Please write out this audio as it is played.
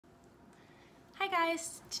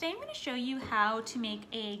guys, today I'm going to show you how to make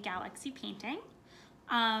a galaxy painting.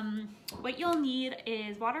 What you'll need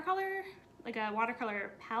is watercolor, like a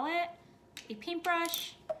watercolor palette, a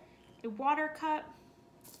paintbrush, a water cup,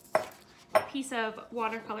 a piece of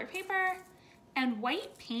watercolor paper, and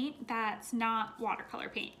white paint that's not watercolor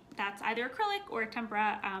paint. That's either acrylic or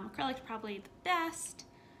tempera. Acrylic's probably the best,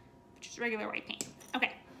 which is regular white paint.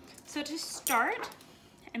 Okay, so to start,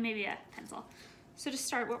 and maybe a pencil. So to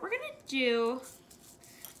start, what we're gonna do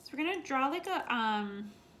is we're gonna draw like a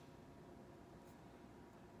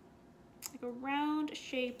round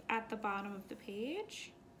shape at the bottom of the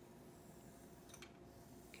page.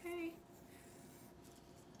 Okay.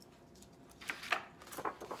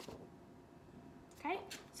 Okay,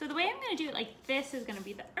 so the way I'm gonna do it, like this is gonna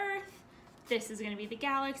be the Earth, this is gonna be the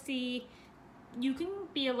galaxy. You can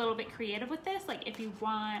be a little bit creative with this, like if you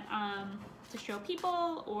want to show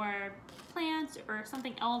people or plants or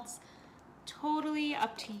something else, totally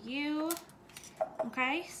up to you.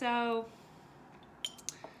 Okay, so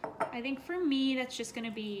I think for me that's just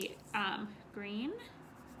gonna be green,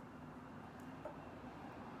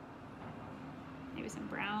 maybe some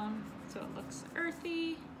brown so it looks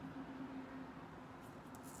earthy.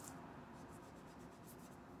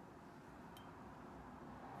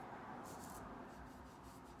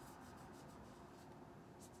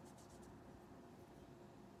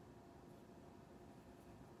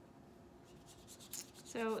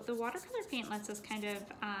 So the watercolor paint lets us kind of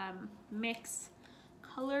mix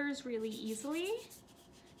colors really easily.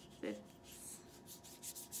 It's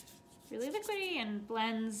really liquidy and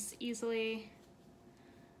blends easily.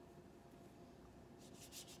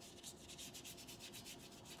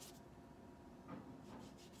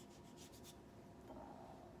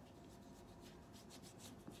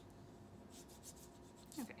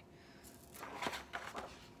 Okay.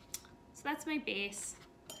 So that's my base.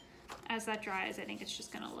 As that dries, I think it's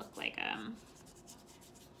just gonna look like an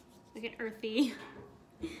earthy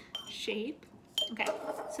shape. Okay,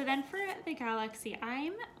 so then for the galaxy,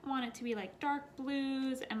 I want it to be like dark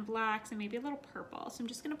blues and blacks and maybe a little purple. So I'm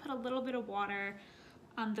just gonna put a little bit of water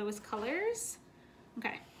on those colors.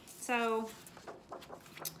 Okay, so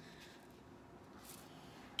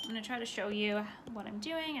I'm gonna try to show you what I'm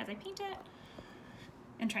doing as I paint it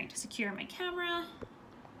and trying to secure my camera.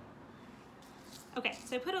 Okay,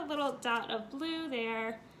 so I put a little dot of blue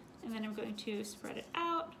there, and then I'm going to spread it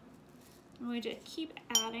out. I'm going to keep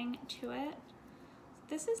adding to it.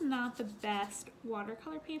 This is not the best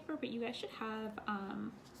watercolor paper, but you guys should have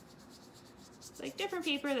like different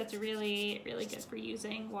paper that's really, really good for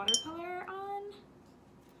using watercolor on.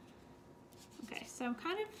 Okay, so I'm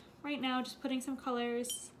kind of right now just putting some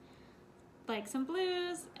colors, like some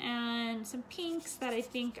blues and some pinks that I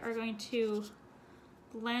think are going to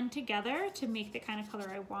blend together to make the kind of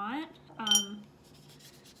color I want. And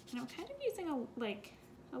I'm kind of using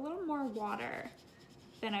a little more water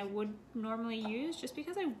than I would normally use, just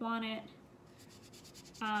because I want it,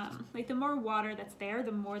 like the more water that's there,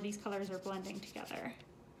 the more these colors are blending together.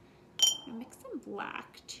 I mix some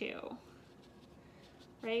black too,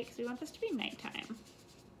 right? Because we want this to be nighttime.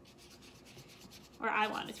 Or I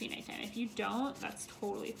want it to be nighttime. If you don't, that's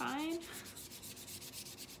totally fine.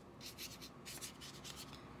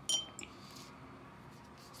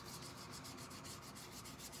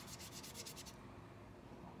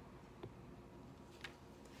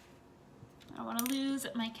 I want to lose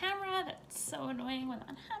my camera. That's so annoying when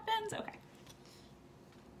that happens. Okay.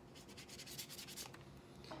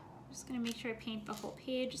 I'm just going to make sure I paint the whole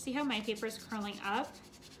page. See how my paper is curling up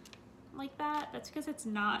like that? That's because it's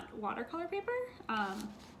not watercolor paper.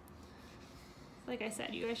 Like I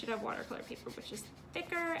said, you guys should have watercolor paper, which is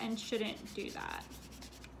thicker and shouldn't do that.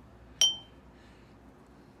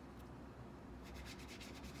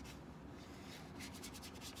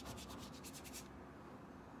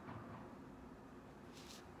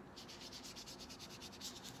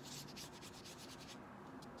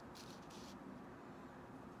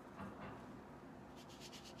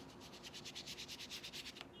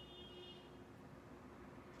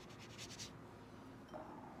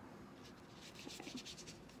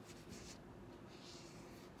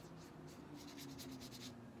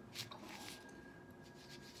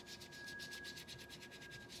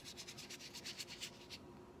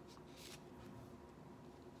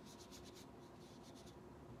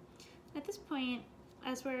 At this point,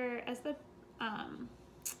 we're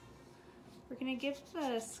gonna give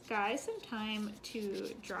the sky some time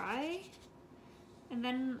to dry, and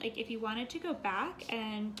then like if you wanted to go back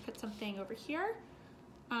and put something over here,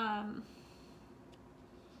 on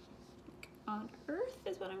Earth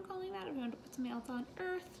is what I'm calling that. If you want to put something else on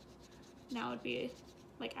Earth, now would be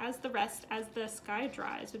like as the sky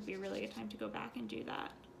dries would be a really good time to go back and do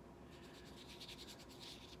that.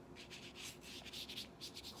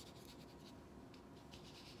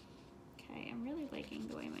 Okay, I'm really liking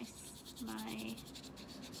the way my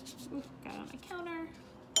got it on my counter.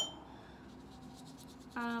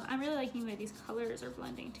 I'm really liking the way these colors are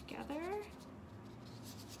blending together.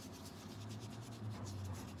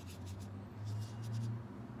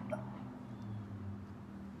 I'm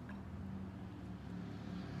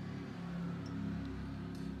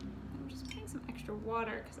just putting some extra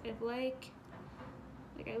water because I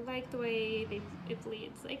like the way it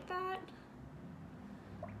bleeds like that.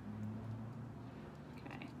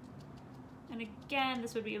 Okay. And again,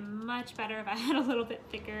 this would be much better if I had a little bit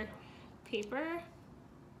thicker paper.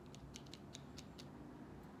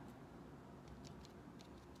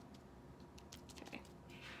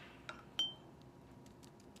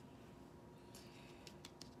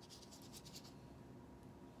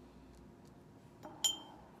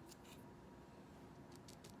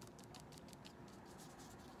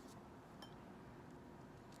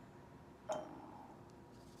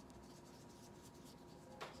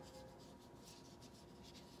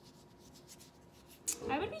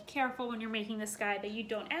 I would be careful when you're making the sky that you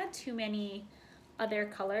don't add too many other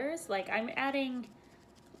colors. Like I'm adding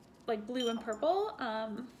like blue and purple,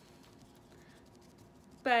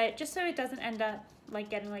 but just so it doesn't end up like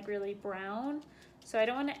getting like really brown. So I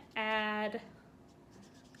don't want to add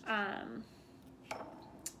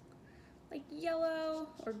like yellow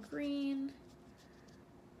or green,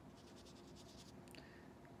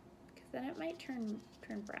 because then it might turn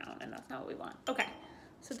brown, and that's not what we want. Okay,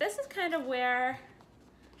 so this is kind of where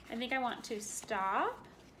I think I want to stop.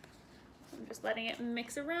 I'm just letting it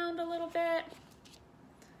mix around a little bit.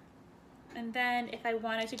 And then if I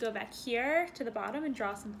wanted to go back here to the bottom and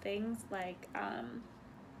draw some things like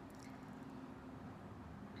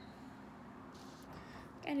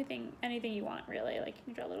anything you want really. Like you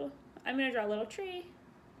can draw a little, I'm gonna draw a little tree.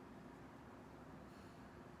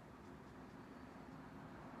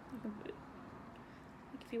 Like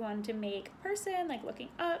if you wanted to make a person like looking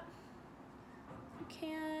up, you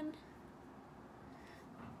can.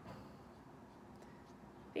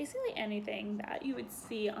 Basically anything that you would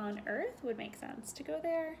see on Earth would make sense to go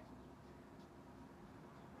there.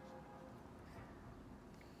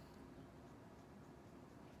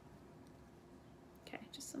 Okay,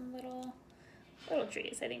 just some little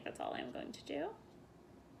trees. I think that's all I'm going to do.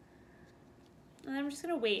 And I'm just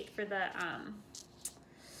gonna wait for the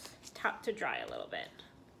top to dry a little bit.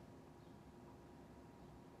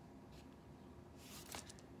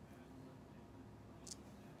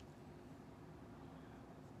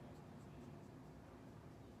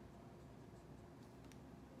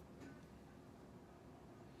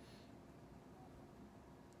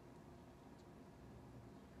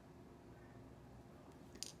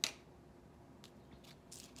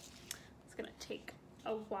 Take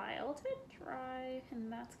a while to dry,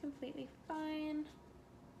 and that's completely fine.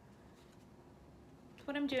 So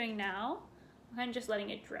what I'm doing now, I'm kind of just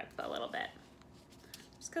letting it drip a little bit,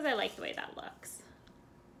 just because I like the way that looks.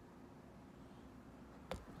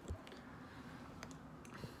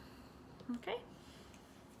 Okay.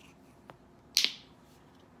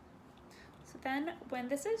 So then when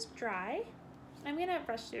this is dry, I'm gonna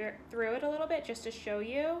brush through it a little bit just to show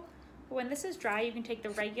you. When this is dry, you can take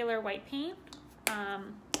the regular white paint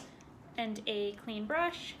and a clean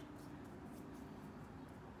brush.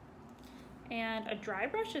 And a dry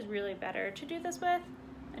brush is really better to do this with.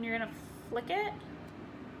 And you're gonna flick it.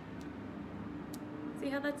 See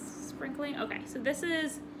how that's sprinkling? Okay, so this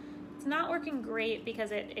is, it's not working great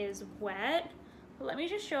because it is wet. But let me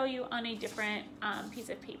just show you on a different piece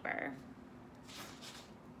of paper.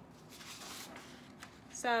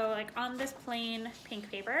 So like on this plain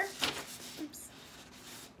pink paper, oops.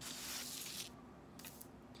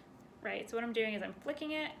 Right, so what I'm doing is I'm flicking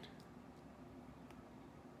it.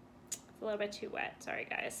 It's a little bit too wet, sorry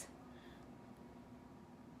guys.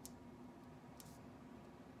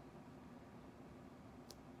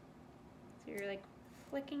 So you're like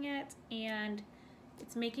flicking it and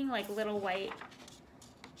it's making like little white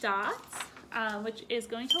dots, which is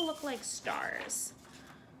going to look like stars.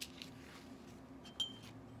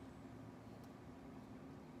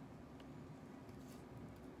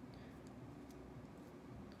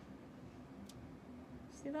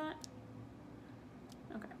 See that?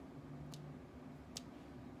 Okay.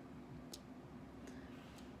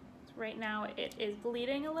 So right now it is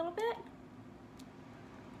bleeding a little bit.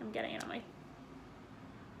 I'm getting it on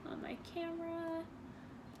my camera.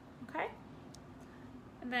 Okay.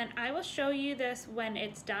 And then I will show you this when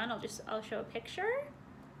it's done. I'll show a picture.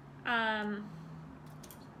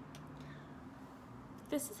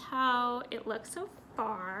 this is how it looks so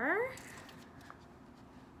far.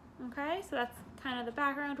 Okay, so that's kind of the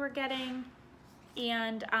background we're getting.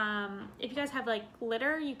 And if you guys have like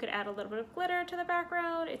glitter, you could add a little bit of glitter to the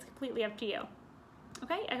background. It's completely up to you.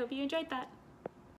 Okay, I hope you enjoyed that.